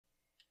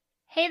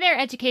Hey there,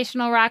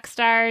 educational rock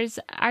stars.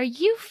 Are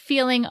you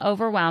feeling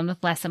overwhelmed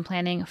with lesson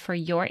planning for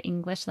your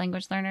English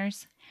language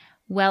learners?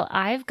 Well,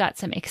 I've got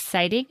some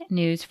exciting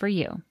news for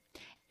you.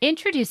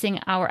 Introducing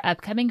our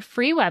upcoming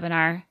free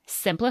webinar,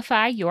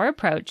 Simplify Your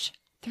Approach,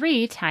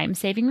 3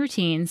 Time-Saving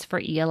Routines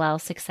for ELL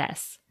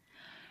Success.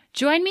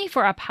 Join me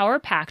for a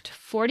power-packed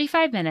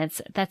 45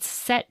 minutes that's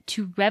set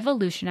to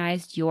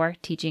revolutionize your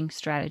teaching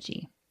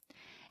strategy.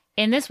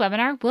 In this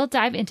webinar, we'll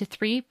dive into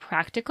 3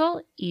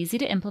 practical,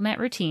 easy-to-implement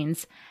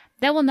routines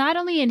that will not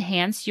only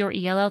enhance your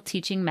ELL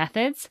teaching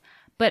methods,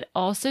 but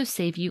also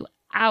save you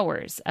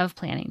hours of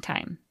planning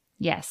time.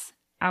 Yes,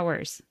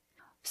 hours.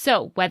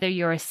 So whether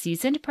you're a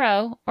seasoned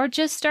pro or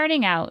just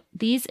starting out,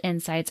 these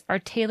insights are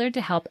tailored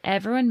to help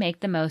everyone make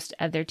the most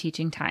of their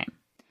teaching time.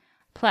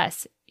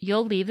 Plus,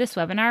 you'll leave this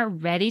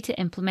webinar ready to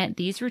implement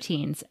these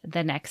routines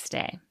the next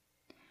day.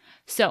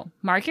 So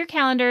mark your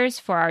calendars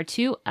for our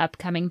 2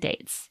 upcoming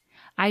dates.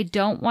 I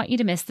don't want you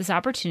to miss this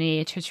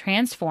opportunity to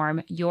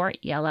transform your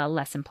ELL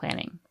lesson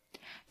planning.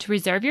 To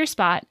reserve your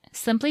spot,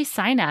 simply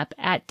sign up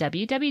at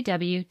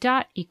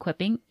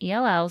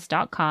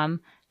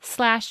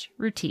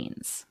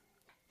www.equippingells.com/routines.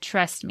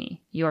 Trust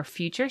me, your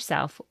future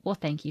self will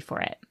thank you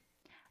for it.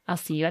 I'll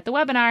see you at the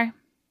webinar.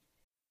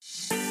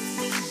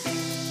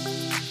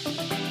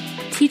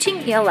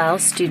 Teaching ELL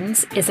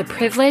students is a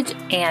privilege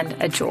and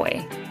a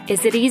joy.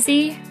 Is it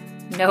easy?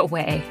 No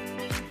way.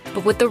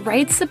 But with the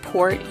right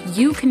support,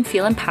 you can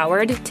feel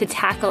empowered to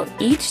tackle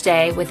each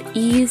day with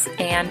ease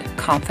and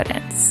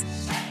confidence.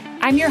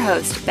 I'm your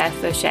host, Beth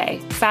Boucher,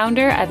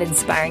 founder of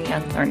Inspiring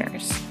Young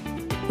Learners.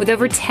 With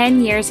over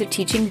 10 years of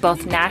teaching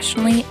both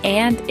nationally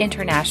and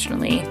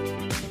internationally,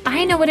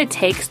 I know what it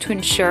takes to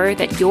ensure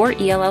that your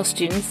ELL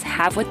students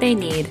have what they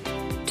need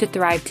to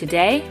thrive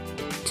today,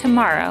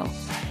 tomorrow,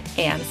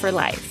 and for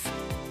life.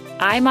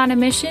 I'm on a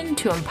mission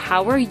to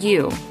empower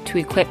you to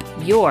equip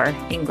your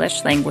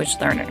English language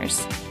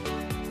learners.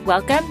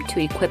 Welcome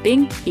to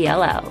Equipping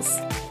ELLs.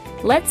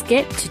 Let's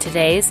get to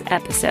today's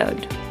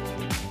episode.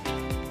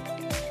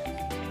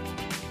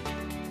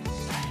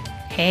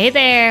 Hey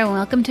there,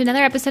 welcome to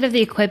another episode of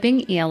the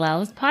Equipping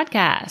ELLs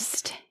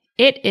podcast.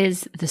 It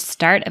is the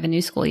start of a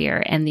new school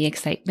year and the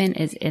excitement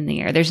is in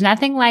the air. There's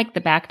nothing like the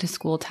back to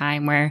school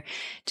time where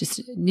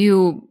just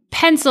new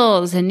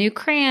pencils and new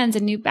crayons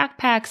and new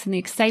backpacks and the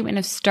excitement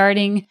of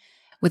starting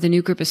with a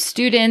new group of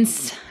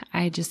students.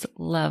 I just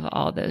love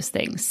all those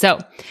things. So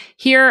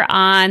here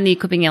on the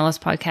Equipping ELLs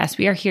podcast,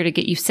 we are here to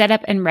get you set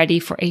up and ready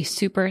for a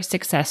super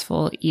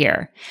successful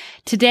year.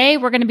 Today,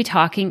 we're going to be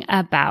talking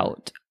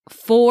about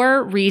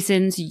 4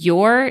 reasons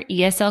your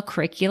ESL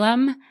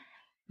curriculum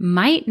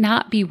might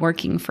not be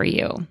working for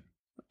you.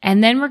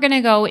 And then we're going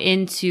to go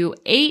into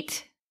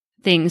 8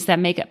 things that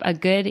make up a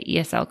good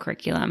ESL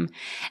curriculum.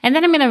 And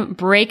then I'm going to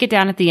break it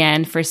down at the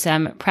end for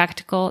some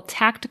practical,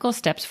 tactical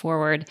steps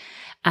forward.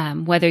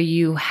 Whether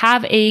you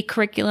have a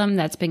curriculum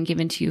that's been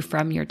given to you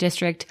from your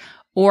district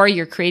or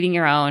you're creating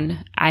your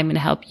own, I'm going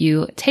to help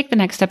you take the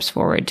next steps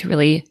forward to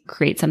really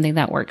create something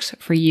that works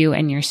for you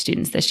and your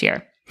students this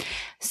year.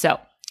 So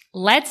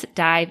let's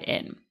dive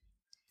in.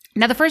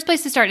 Now, the first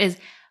place to start is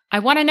I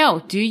want to know,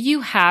 do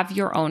you have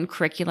your own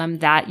curriculum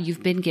that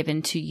you've been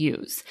given to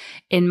use?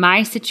 In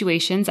my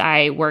situations,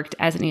 I worked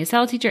as an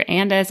ESL teacher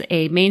and as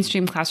a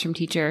mainstream classroom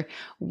teacher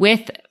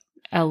with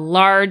a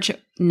large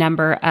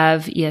number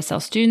of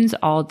ESL students,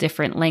 all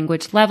different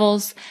language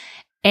levels,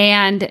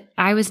 and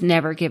I was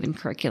never given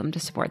curriculum to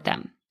support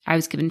them. I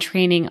was given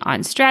training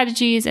on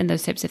strategies and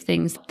those types of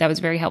things. That was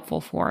very helpful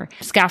for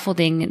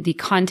scaffolding the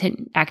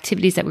content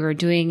activities that we were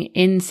doing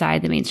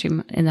inside the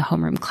mainstream in the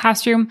homeroom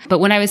classroom. But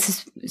when I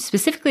was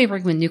specifically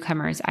working with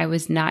newcomers, I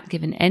was not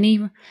given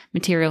any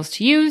materials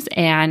to use,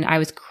 and I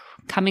was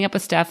coming up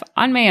with stuff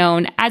on my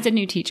own as a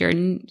new teacher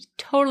and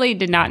totally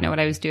did not know what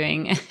I was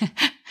doing.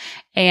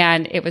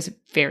 And it was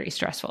very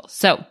stressful.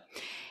 So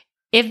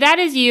if that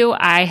is you,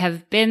 I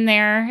have been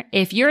there.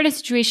 If you're in a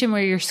situation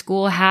where your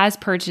school has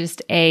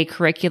purchased a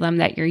curriculum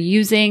that you're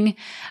using,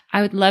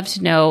 I would love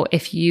to know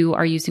if you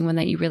are using one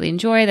that you really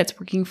enjoy, that's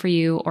working for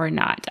you or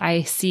not.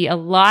 I see a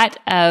lot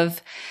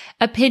of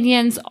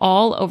opinions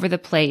all over the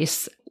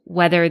place,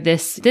 whether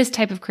this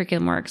type of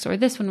curriculum works or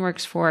this one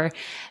works for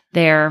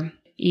their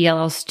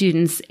ELL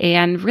students.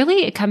 And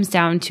really it comes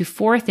down to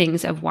 4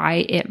 things of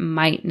why it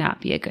might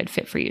not be a good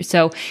fit for you.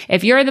 So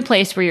if you're in the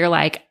place where you're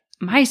like,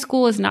 my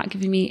school is not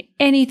giving me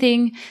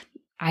anything,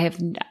 I have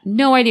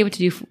no idea what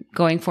to do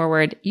going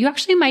forward, you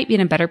actually might be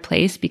in a better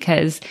place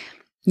because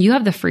you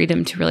have the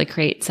freedom to really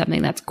create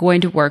something that's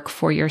going to work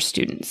for your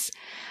students.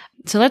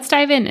 So let's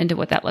dive into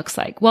what that looks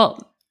like.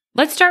 Well,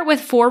 let's start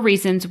with 4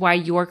 reasons why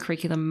your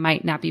curriculum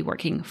might not be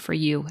working for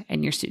you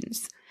and your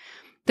students.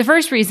 The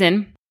first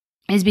reason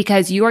is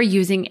because you are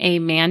using a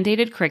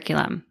mandated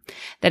curriculum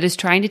that is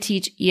trying to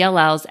teach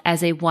ELLs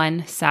as a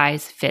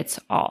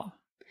one-size-fits-all.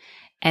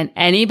 And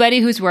anybody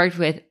who's worked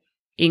with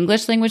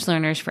English language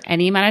learners for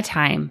any amount of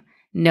time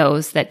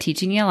knows that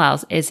teaching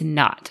ELLs is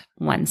not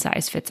one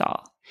size fits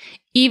all.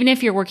 Even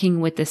if you're working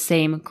with the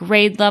same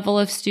grade level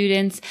of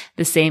students,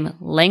 the same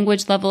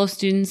language level of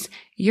students,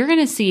 you're going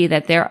to see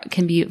that there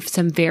can be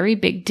some very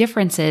big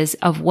differences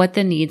of what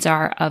the needs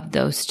are of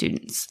those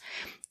students.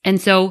 And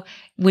so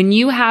when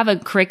you have a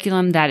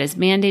curriculum that is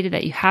mandated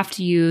that you have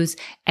to use,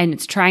 and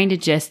it's trying to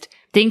just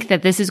think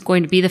that this is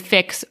going to be the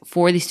fix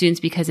for these students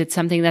because it's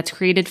something that's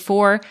created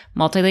for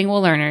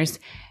multilingual learners,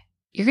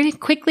 you're going to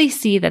quickly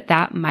see that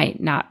that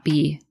might not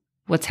be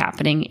what's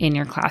happening in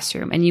your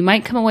classroom. And you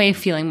might come away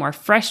feeling more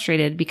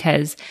frustrated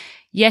because,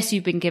 yes,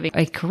 you've been given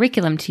a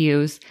curriculum to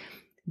use,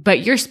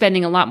 but you're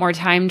spending a lot more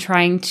time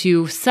trying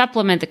to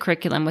supplement the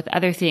curriculum with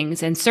other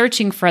things and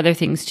searching for other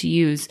things to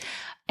use.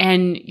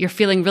 And you're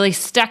feeling really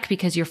stuck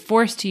because you're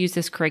forced to use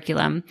this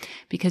curriculum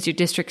because your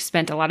district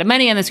spent a lot of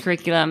money on this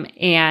curriculum,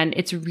 and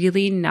it's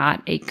really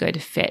not a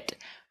good fit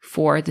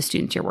for the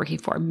students you're working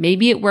for.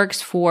 Maybe it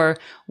works for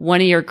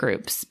one of your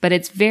groups, but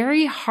it's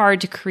very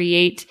hard to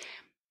create.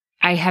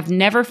 I have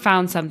never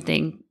found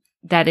something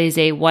that is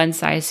a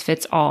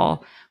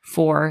one-size-fits-all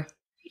for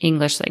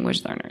English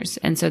language learners.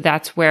 And so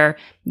that's where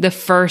the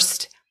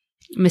first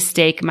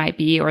mistake might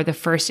be, or the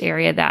first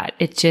area that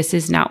it just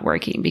is not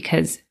working,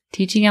 because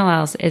teaching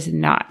ELLs is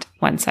not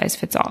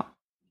one-size-fits-all.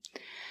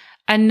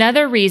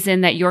 Another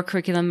reason that your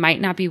curriculum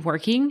might not be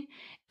working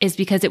is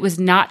because it was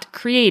not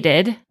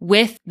created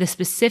with the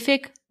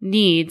specific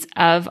needs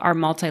of our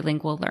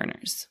multilingual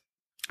learners.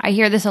 I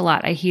hear this a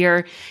lot. I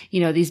hear,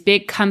 these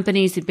big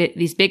companies,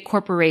 these big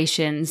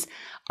corporations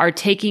are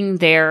taking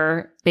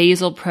their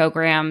basal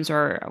programs,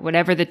 or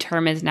whatever the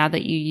term is now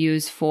that you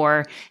use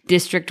for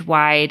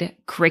district-wide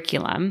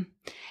curriculum,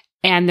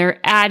 and they're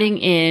adding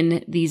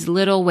in these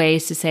little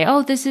ways to say,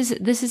 oh, this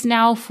is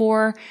now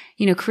for,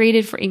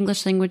 created for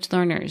English language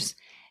learners.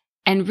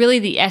 And really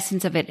the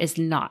essence of it is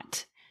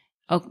not.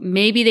 Oh,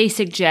 maybe they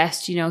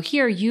suggest,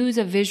 here, use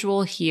a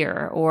visual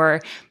here,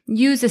 or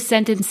use a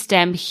sentence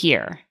stem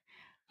here.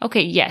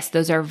 Okay, yes,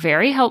 those are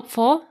very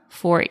helpful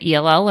for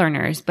ELL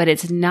learners, but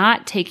it's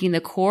not taking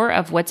the core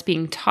of what's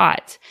being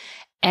taught,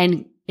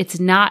 and it's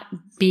not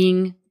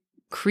being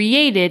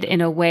created in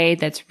a way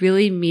that's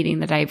really meeting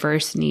the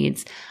diverse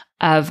needs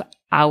of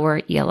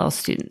our ELL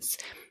students.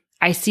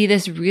 I see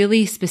this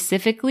really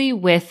specifically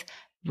with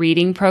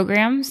reading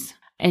programs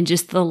and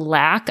just the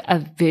lack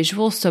of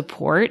visual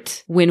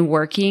support when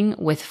working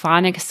with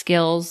phonics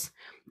skills,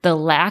 the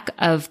lack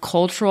of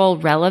cultural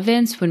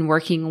relevance when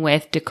working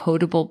with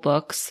decodable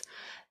books.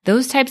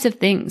 Those types of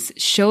things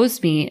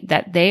shows me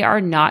that they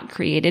are not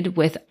created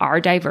with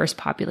our diverse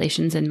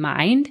populations in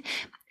mind.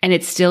 And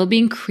it's still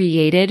being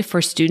created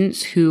for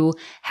students who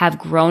have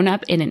grown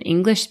up in an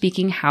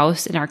English-speaking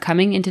house and are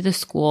coming into the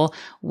school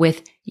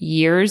with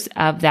years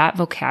of that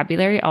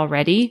vocabulary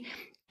already,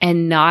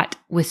 and not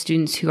with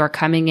students who are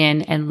coming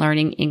in and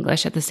learning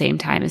English at the same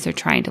time as they're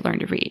trying to learn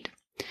to read.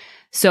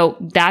 So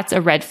that's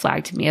a red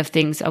flag to me of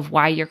things of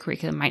why your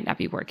curriculum might not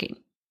be working,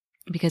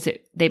 because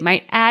they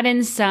might add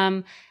in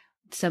some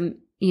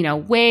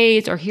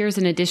ways, or here's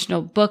an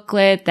additional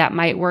booklet that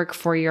might work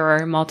for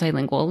your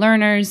multilingual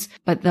learners,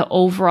 but the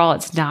overall,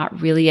 it's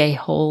not really a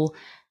whole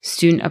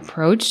student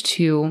approach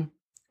to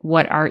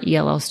what our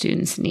ELL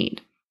students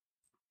need.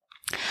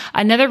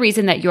 Another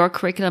reason that your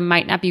curriculum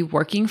might not be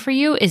working for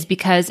you is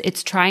because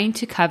it's trying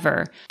to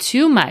cover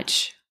too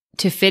much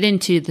to fit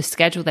into the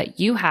schedule that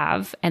you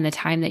have and the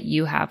time that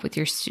you have with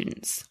your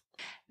students.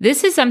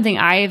 This is something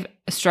I've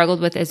struggled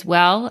with as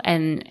well,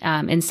 and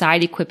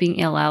inside Equipping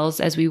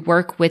ELLs, as we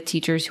work with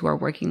teachers who are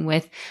working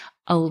with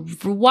a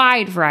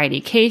wide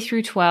variety, K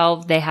through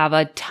 12, they have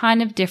a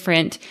ton of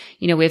different,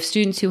 we have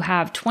students who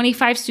have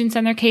 25 students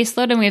on their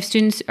caseload, and we have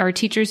students or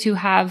teachers who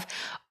have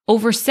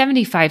over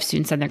 75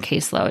 students on their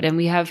caseload. And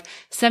we have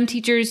some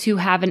teachers who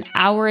have an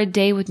hour a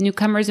day with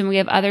newcomers, and we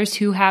have others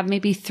who have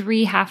maybe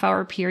 3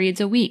 half-hour periods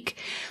a week.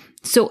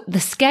 So the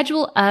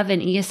schedule of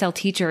an ESL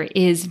teacher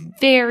is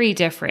very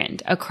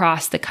different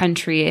across the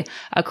country,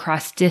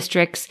 across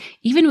districts,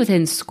 even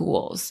within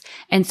schools.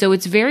 And so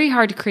it's very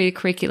hard to create a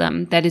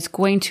curriculum that is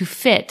going to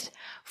fit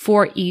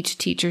for each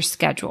teacher's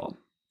schedule.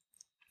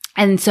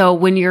 And so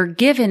when you're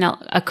given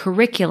a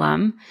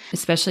curriculum,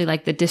 especially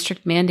like the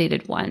district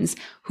mandated ones,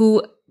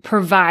 who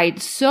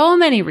provide so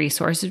many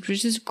resources,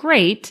 which is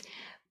great,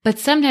 but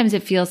sometimes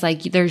it feels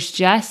like there's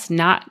just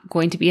not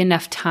going to be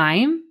enough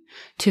time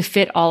to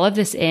fit all of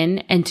this in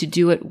and to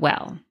do it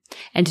well,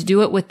 and to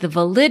do it with the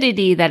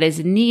validity that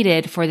is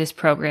needed for this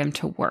program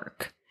to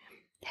work.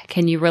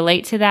 Can you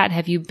relate to that?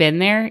 Have you been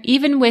there?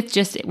 Even with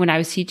just when I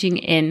was teaching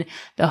in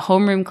the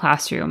homeroom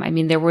classroom, I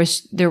mean, there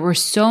were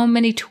so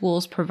many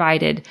tools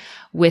provided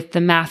with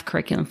the math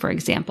curriculum, for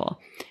example,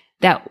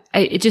 that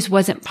it just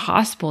wasn't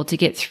possible to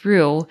get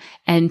through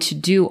and to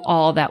do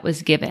all that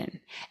was given.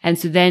 And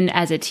so then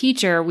as a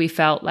teacher, we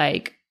felt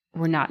like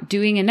we're not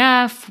doing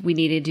enough. We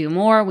need to do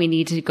more. We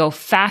need to go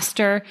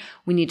faster.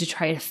 We need to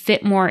try to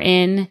fit more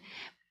in.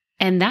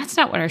 And that's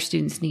not what our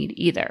students need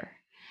either.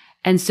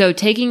 And so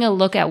taking a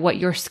look at what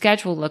your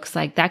schedule looks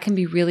like, that can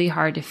be really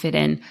hard to fit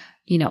in,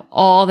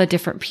 all the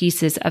different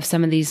pieces of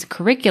some of these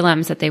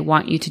curriculums that they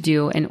want you to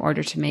do in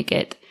order to make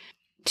it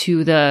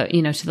to the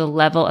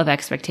level of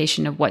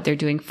expectation of what they're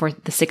doing for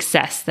the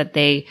success that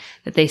they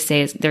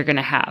say they're going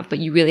to have. But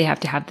you really have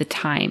to have the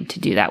time to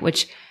do that,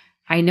 which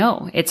I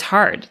know it's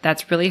hard.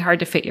 That's really hard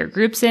to fit your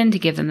groups in, to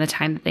give them the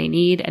time that they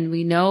need. And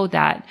we know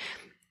that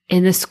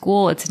in the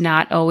school, it's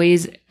not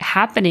always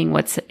happening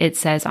what it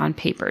says on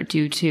paper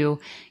due to,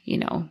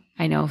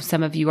 I know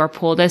some of you are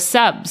pulled as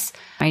subs.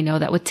 I know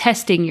that with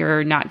testing,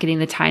 you're not getting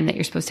the time that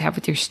you're supposed to have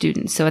with your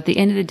students. So at the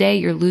end of the day,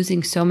 you're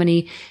losing so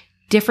many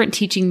different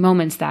teaching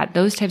moments that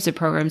those types of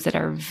programs that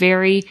are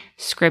very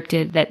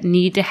scripted, that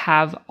need to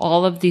have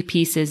all of the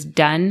pieces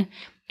done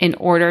in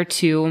order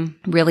to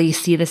really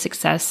see the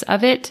success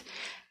of it,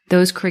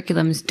 those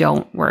curriculums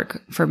don't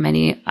work for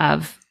many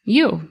of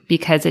you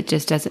because it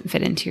just doesn't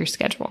fit into your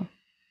schedule.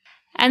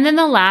 And then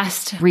the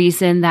last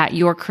reason that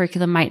your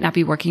curriculum might not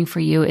be working for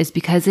you is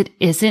because it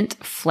isn't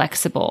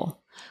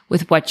flexible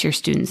with what your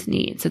students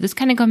need. So this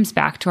kind of comes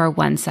back to our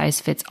one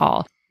size fits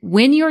all.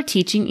 When you're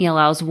teaching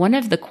ELLs, one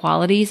of the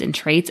qualities and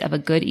traits of a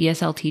good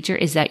ESL teacher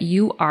is that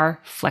you are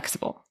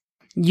flexible.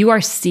 You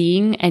are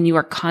seeing and you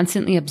are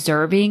constantly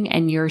observing,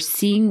 and you're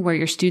seeing where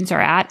your students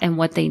are at and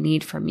what they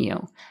need from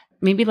you.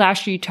 Maybe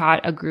last year you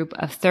taught a group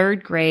of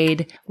 3rd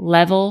grade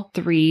level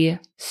 3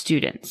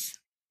 students.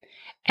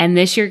 And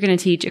this year you're going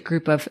to teach a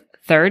group of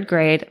 3rd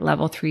grade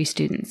level 3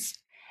 students.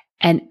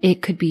 And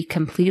it could be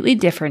completely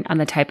different on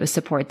the type of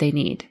support they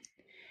need.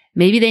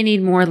 Maybe they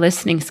need more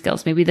listening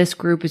skills. Maybe this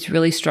group is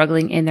really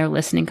struggling in their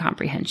listening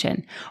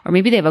comprehension. Or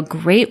maybe they have a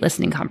great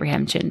listening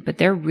comprehension, but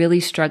they're really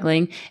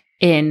struggling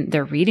in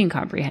their reading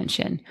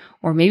comprehension.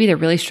 Or maybe they're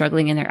really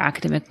struggling in their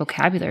academic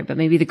vocabulary, but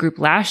maybe the group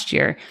last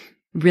year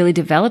really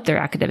developed their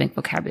academic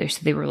vocabulary,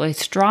 so they were really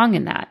strong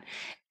in that.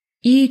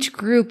 Each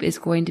group is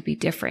going to be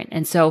different.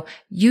 And so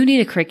you need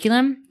a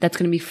curriculum that's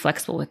going to be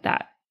flexible with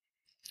that.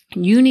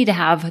 You need to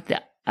have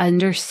the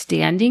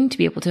understanding to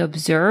be able to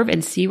observe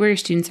and see where your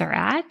students are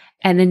at,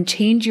 and then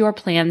change your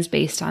plans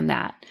based on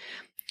that.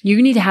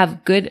 You need to have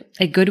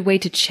a good way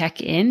to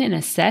check in and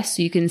assess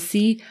so you can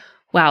see,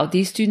 wow,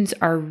 these students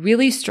are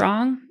really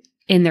strong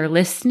in their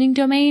listening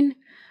domain,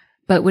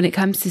 but when it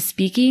comes to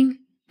speaking,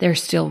 they're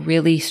still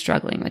really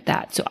struggling with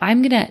that. So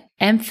I'm going to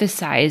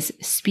emphasize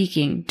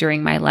speaking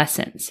during my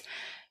lessons.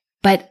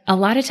 But a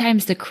lot of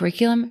times the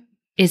curriculum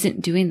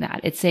isn't doing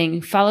that. It's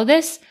saying, follow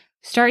this,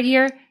 start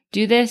here,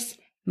 do this,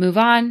 move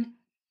on,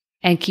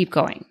 and keep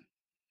going.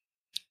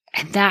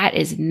 And that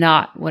is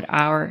not what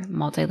our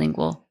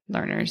multilingual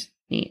learners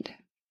need.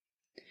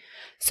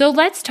 So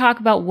let's talk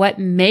about what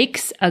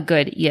makes a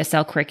good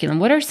ESL curriculum.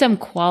 What are some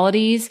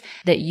qualities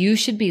that you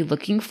should be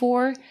looking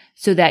for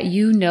so that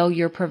you know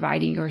you're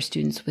providing your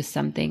students with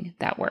something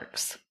that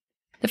works?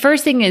 The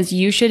first thing is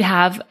you should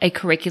have a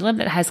curriculum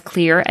that has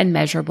clear and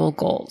measurable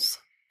goals.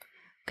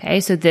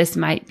 Okay, so this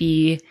might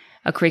be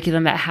a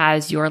curriculum that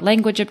has your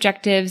language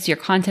objectives, your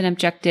content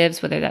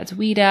objectives, whether that's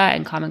WIDA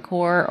and Common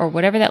Core or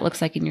whatever that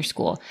looks like in your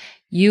school.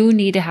 You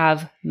need to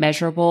have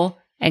measurable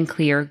and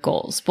clear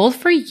goals, both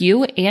for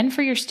you and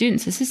for your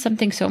students. This is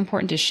something so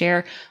important to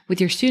share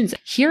with your students.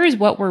 Here is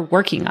what we're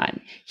working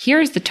on.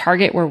 Here's the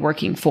target we're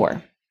working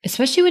for.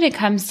 Especially when it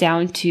comes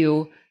down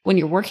to when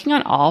you're working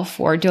on all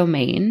 4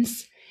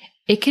 domains,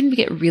 it can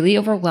get really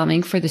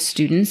overwhelming for the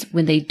students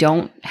when they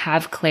don't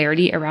have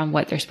clarity around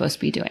what they're supposed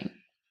to be doing.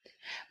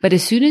 But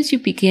as soon as you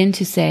begin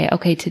to say,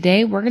 okay,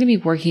 today we're going to be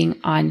working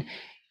on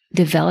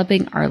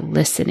developing our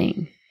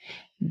listening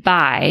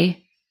by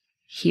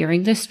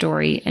hearing the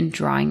story and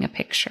drawing a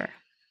picture,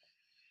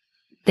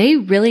 they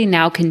really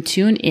now can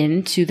tune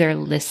into their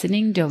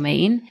listening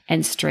domain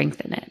and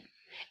strengthen it.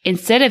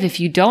 Instead of if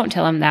you don't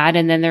tell them that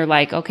and then they're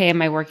like, okay,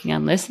 am I working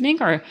on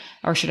listening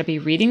or should I be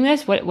reading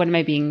this? What am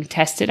I being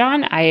tested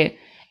on?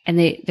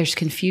 There's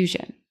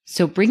confusion.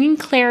 So bringing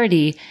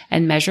clarity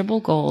and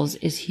measurable goals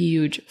is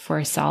huge for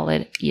a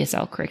solid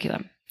ESL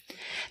curriculum.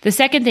 The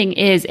second thing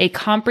is a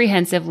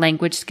comprehensive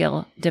language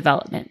skill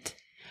development.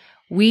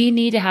 We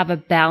need to have a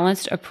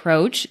balanced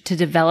approach to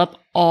develop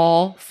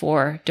all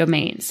 4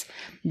 domains.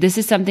 This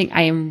is something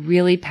I am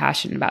really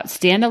passionate about.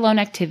 Standalone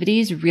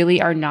activities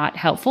really are not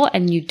helpful,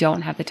 and you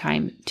don't have the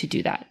time to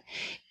do that.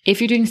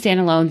 If you're doing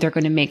standalone, they're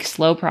going to make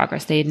slow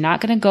progress. They're not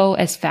going to go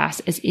as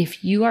fast as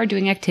if you are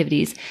doing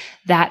activities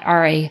that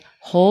are a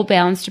whole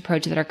balanced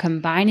approach that are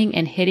combining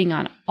and hitting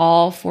on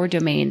all 4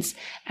 domains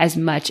as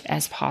much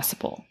as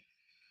possible.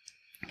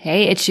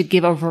 Okay, it should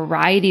give a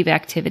variety of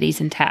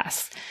activities and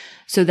tasks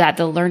so that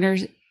the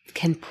learners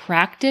can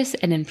practice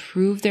and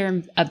improve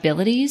their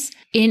abilities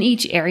in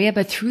each area,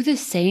 but through the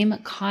same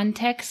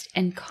context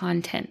and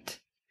content.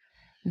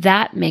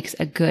 That makes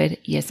a good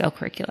ESL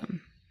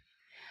curriculum.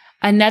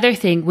 Another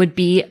thing would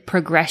be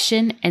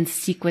progression and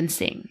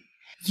sequencing.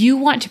 You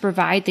want to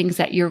provide things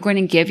that you're going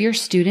to give your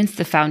students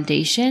the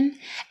foundation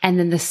and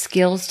then the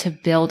skills to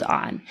build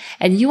on.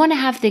 And you want to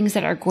have things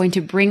that are going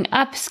to bring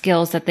up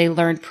skills that they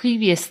learned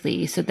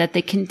previously so that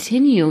they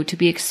continue to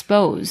be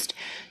exposed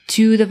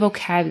to the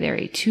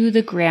vocabulary, to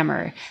the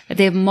grammar, that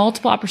they have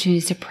multiple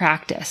opportunities to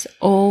practice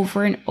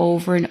over and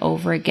over and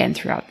over again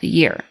throughout the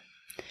year.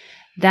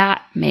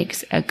 That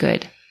makes a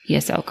good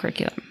ESL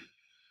curriculum.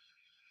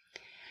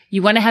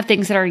 You want to have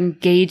things that are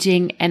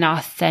engaging and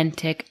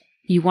authentic.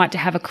 You want to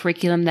have a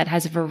curriculum that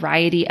has a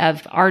variety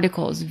of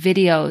articles,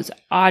 videos,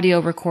 audio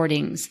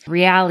recordings,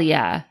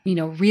 realia,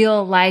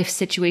 real life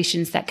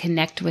situations that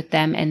connect with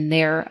them and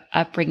their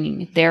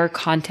upbringing, their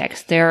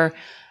context, their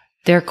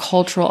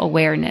cultural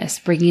awareness,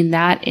 bringing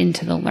that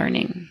into the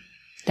learning.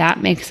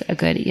 That makes a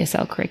good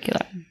ESL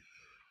curriculum.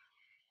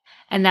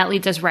 And that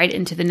leads us right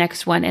into the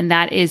next one, and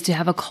that is to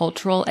have a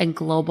cultural and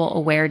global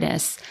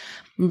awareness,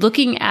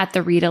 looking at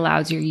the read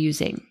alouds you're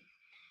using,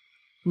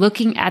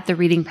 looking at the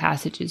reading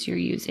passages you're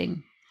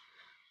using,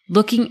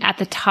 looking at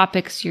the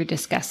topics you're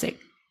discussing.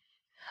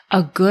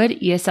 A good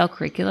ESL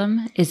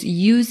curriculum is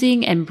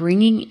using and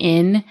bringing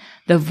in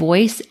the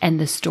voice and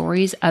the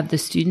stories of the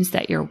students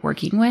that you're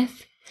working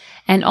with,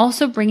 and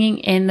also bringing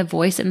in the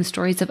voice and the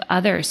stories of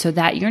others so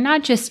that you're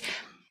not just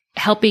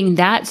helping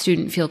that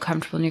student feel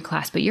comfortable in your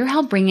class, but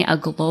you're bringing a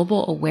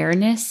global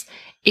awareness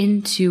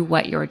into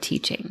what you're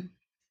teaching.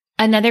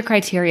 Another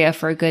criteria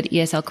for a good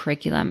ESL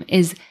curriculum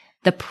is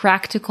the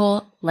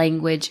practical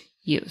language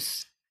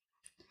use.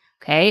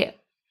 Okay?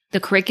 The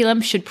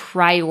curriculum should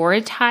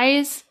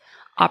prioritize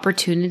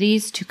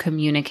opportunities to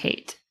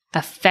communicate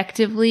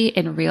effectively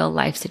in real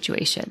life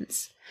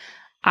situations.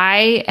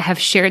 I have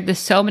shared this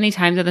so many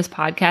times on this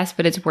podcast,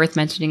 but it's worth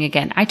mentioning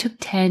again. I took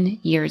 10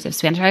 years of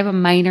Spanish. I have a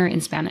minor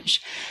in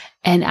Spanish,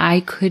 and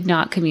I could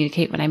not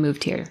communicate when I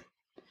moved here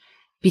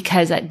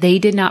because they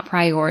did not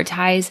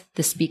prioritize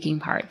the speaking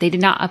part. They did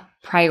not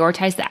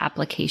prioritize the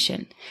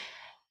application.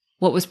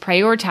 What was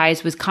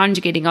prioritized was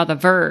conjugating all the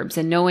verbs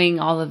and knowing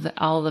all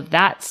of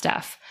that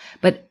stuff.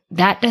 But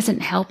that doesn't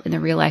help in the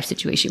real life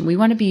situation. We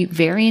want to be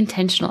very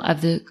intentional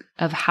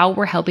of how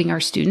we're helping our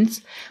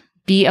students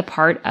be a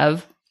part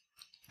of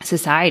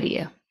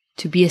society,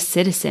 to be a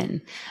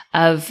citizen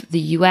of the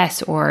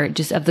US or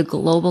just of the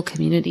global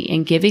community,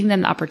 and giving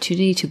them the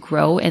opportunity to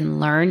grow and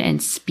learn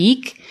and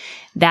speak.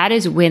 That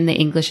is when the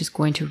English is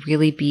going to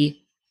really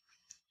be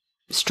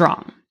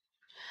strong.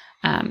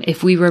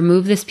 If we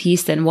remove this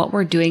piece, then what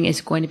we're doing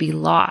is going to be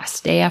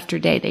lost day after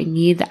day. They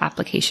need the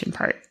application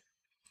part.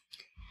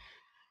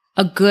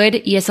 A good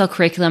ESL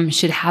curriculum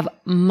should have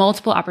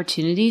multiple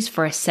opportunities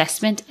for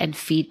assessment and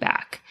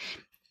feedback.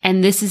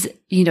 And this is,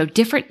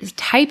 different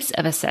types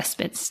of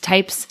assessments,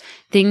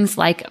 things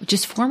like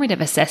just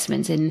formative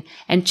assessments and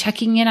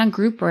checking in on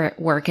group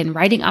work and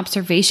writing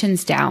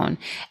observations down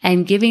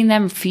and giving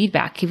them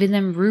feedback, giving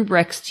them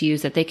rubrics to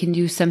use that they can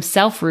do some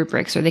self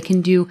rubrics, or they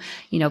can do,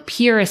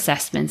 peer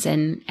assessments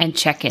and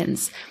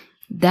check-ins.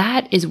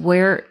 That is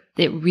where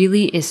it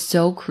really is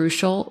so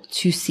crucial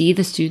to see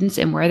the students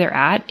and where they're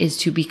at, is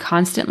to be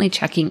constantly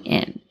checking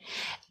in.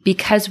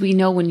 Because we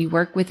know when you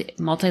work with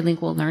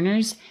multilingual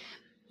learners,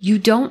 you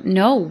don't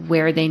know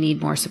where they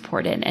need more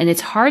support in. And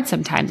it's hard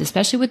sometimes,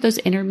 especially with those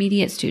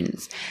intermediate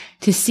students,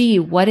 to see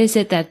what is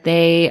it that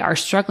they are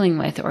struggling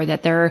with or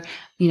that they're,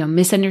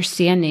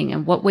 misunderstanding,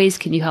 and what ways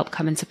can you help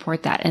come and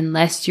support that,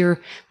 unless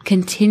you're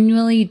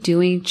continually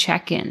doing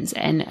check-ins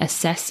and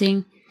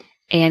assessing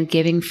and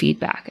giving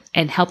feedback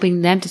and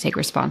helping them to take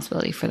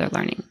responsibility for their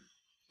learning.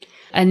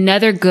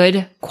 Another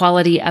good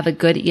quality of a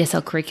good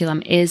ESL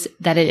curriculum is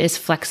that it is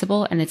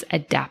flexible and it's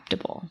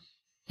adaptable.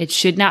 It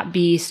should not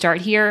be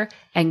start here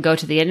and go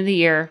to the end of the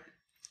year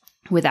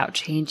without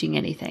changing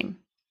anything.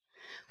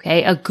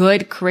 Okay. A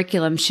good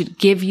curriculum should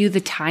give you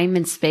the time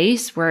and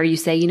space where you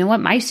say, you know what,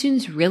 my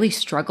students really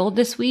struggled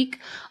this week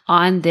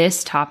on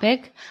this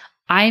topic.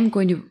 I'm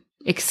going to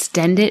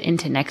extend it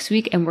into next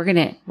week, and we're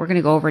going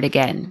to go over it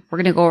again. We're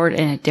going to go over it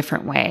in a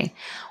different way.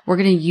 We're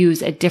going to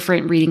use a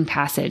different reading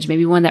passage,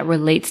 maybe one that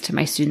relates to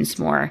my students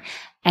more.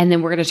 And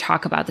then we're going to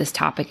talk about this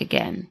topic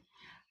again.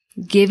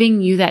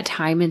 Giving you that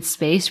time and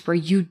space where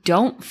you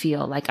don't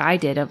feel like I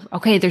did of,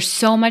 okay, there's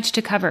so much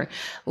to cover.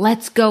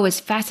 Let's go as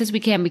fast as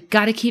we can. We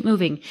got to keep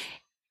moving.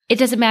 It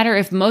doesn't matter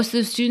if most of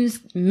the students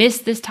miss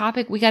this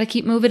topic. We got to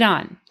keep moving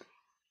on.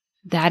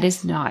 That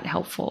is not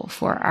helpful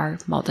for our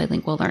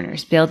multilingual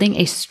learners. Building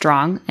a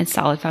strong and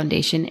solid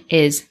foundation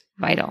is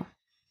vital.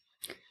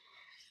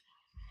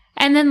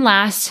 And then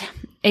last,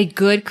 a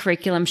good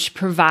curriculum should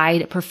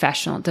provide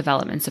professional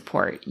development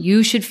support.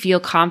 You should feel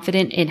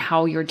confident in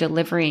how you're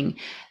delivering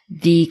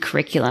the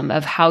curriculum,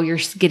 of how you're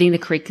getting the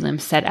curriculum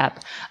set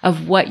up,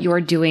 of what you're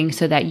doing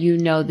so that you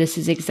know this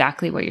is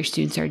exactly what your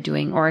students are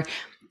doing, or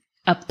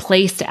a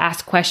place to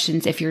ask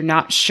questions if you're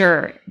not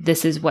sure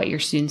this is what your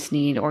students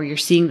need, or you're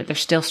seeing that they're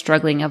still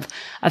struggling of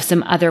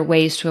some other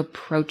ways to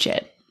approach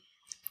it.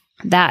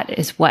 That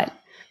is what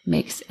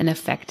makes an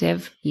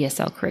effective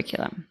ESL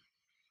curriculum.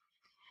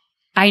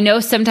 I know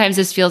sometimes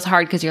this feels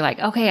hard because you're like,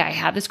 okay, I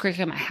have this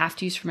curriculum I have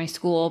to use for my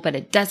school, but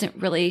it doesn't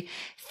really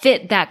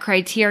fit that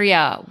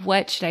criteria.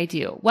 What should I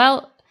do?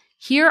 Well,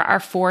 here are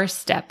 4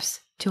 steps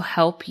to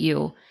help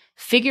you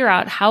figure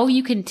out how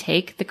you can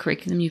take the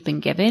curriculum you've been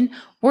given,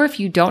 or if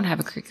you don't have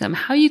a curriculum,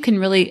 how you can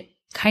really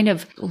kind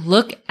of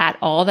look at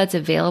all that's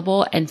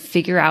available and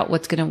figure out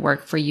what's going to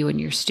work for you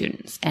and your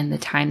students and the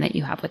time that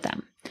you have with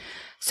them.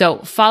 So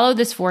follow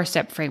this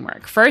 4-step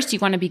framework. First, you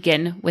want to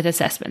begin with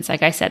assessments.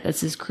 Like I said,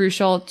 this is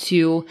crucial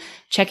to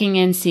checking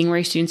in, seeing where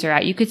your students are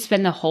at. You could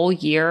spend the whole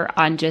year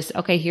on just,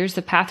 okay, here's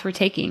the path we're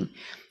taking.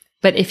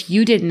 But if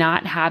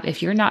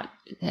you're not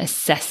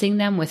assessing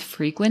them with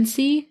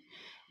frequency,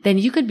 then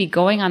you could be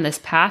going on this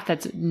path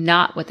that's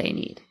not what they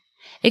need.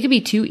 It could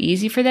be too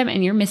easy for them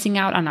and you're missing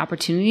out on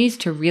opportunities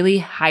to really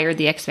higher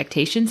the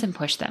expectations and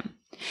push them.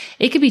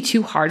 It could be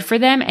too hard for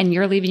them and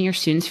you're leaving your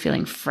students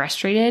feeling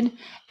frustrated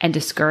and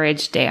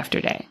discouraged day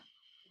after day.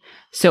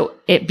 So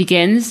it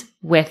begins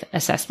with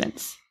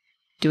assessments,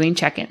 doing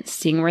check-ins,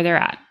 seeing where they're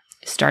at,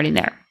 starting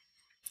there.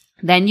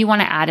 Then you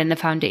want to add in the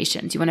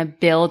foundations. You want to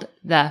build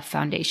the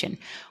foundation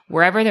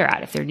wherever they're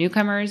at, if they're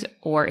newcomers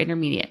or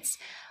intermediates.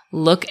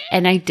 Look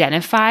and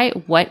identify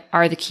what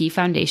are the key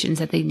foundations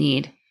that they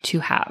need to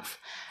have.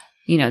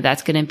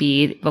 That's going to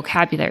be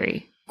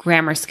vocabulary,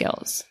 grammar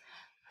skills,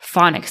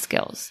 phonics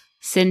skills,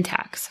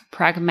 syntax,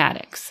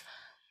 pragmatics,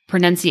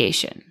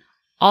 pronunciation,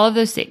 all of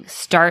those things.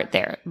 Start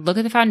there. Look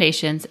at the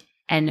foundations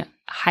and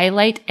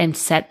highlight and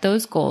set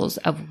those goals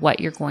of what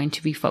you're going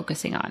to be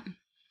focusing on.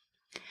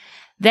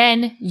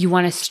 Then you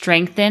want to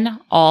strengthen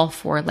all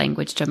 4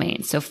 language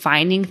domains. So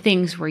finding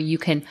things where you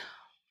can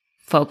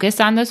focus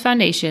on those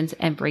foundations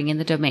and bring in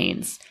the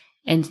domains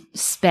and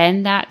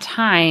spend that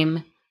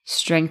time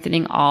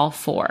strengthening all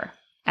 4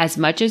 as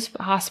much as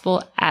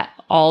possible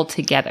all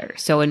together.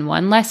 So in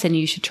one lesson,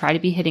 you should try to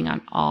be hitting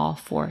on all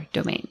 4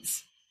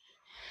 domains.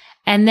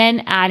 And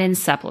then add in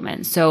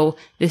supplements. So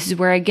this is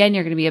where, again,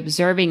 you're going to be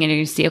observing and you're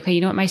going to see, okay,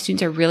 you know what? My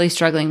students are really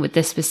struggling with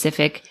this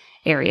specific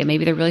area.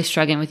 Maybe they're really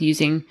struggling with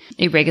using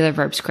irregular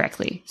verbs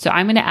correctly. So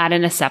I'm going to add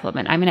in a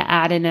supplement. I'm going to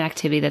add in an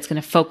activity that's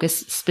going to focus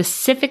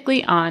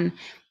specifically on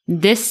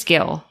this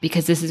skill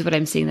because this is what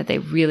I'm seeing that they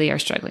really are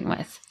struggling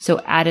with. So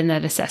add in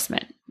that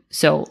assessment.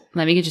 So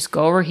let me just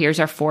go over. Here's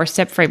our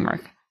 4-step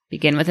framework.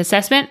 Begin with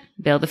assessment,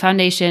 build the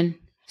foundation,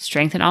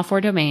 strengthen all 4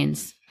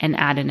 domains, and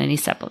add in any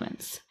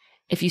supplements.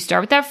 If you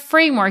start with that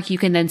framework, you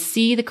can then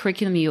see the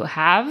curriculum you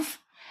have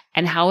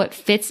and how it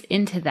fits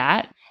into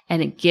that.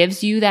 And it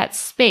gives you that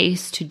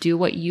space to do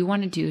what you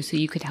want to do so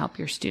you can help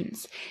your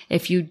students.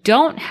 If you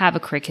don't have a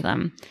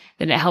curriculum,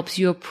 then it helps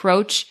you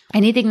approach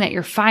anything that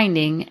you're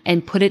finding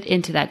and put it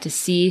into that to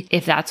see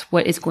if that's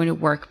what is going to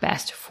work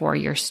best for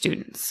your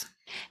students.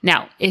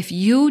 Now, if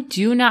you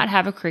do not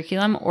have a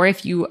curriculum or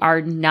if you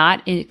are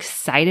not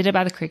excited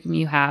about the curriculum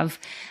you have,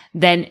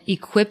 then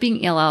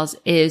Equipping ELLs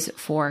is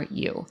for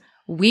you.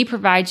 We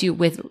provide you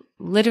with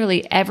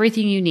literally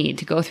everything you need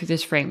to go through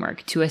this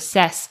framework, to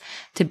assess,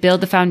 to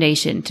build the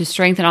foundation, to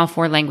strengthen all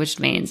 4 language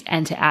domains,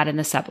 and to add in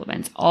the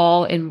supplements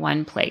all in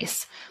one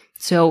place.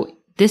 So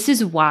this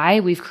is why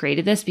we've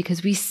created this,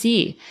 because we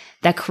see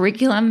that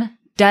curriculum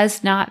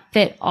does not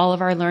fit all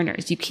of our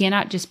learners. You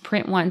cannot just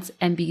print once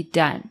and be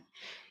done.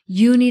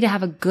 You need to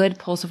have a good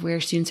pulse of where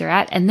your students are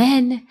at, and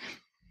then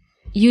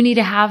you need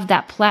to have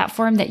that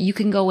platform that you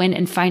can go in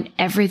and find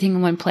everything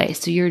in one place.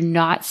 So you're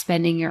not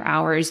spending your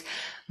hours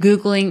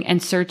Googling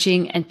and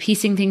searching and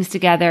piecing things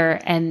together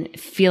and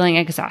feeling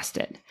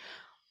exhausted.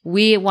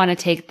 We want to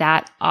take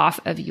that off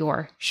of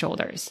your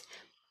shoulders.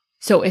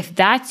 So if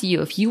that's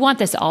you, if you want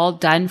this all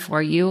done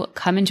for you,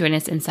 come and join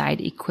us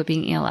inside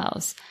Equipping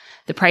ELLs.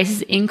 The price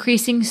is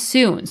increasing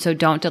soon, so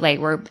don't delay.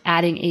 We're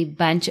adding a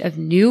bunch of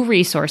new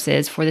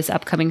resources for this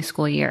upcoming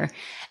school year.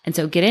 And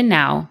so get in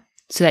now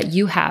so that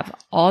you have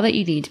all that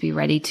you need to be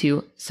ready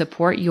to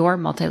support your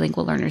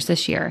multilingual learners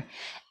this year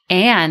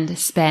and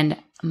spend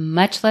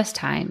much less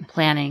time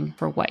planning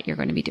for what you're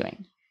going to be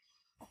doing.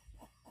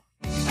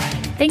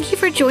 Thank you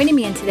for joining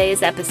me in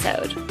today's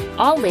episode.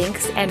 All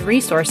links and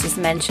resources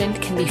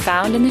mentioned can be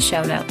found in the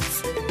show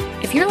notes.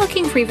 If you're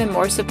looking for even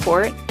more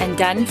support and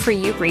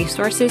done-for-you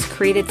resources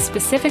created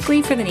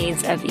specifically for the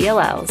needs of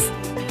ELLs,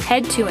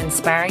 head to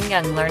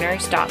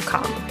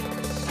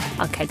inspiringyounglearners.com.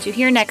 I'll catch you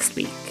here next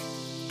week.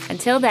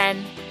 Until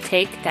then,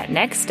 take that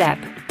next step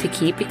to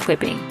keep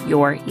equipping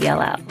your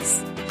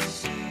ELLs.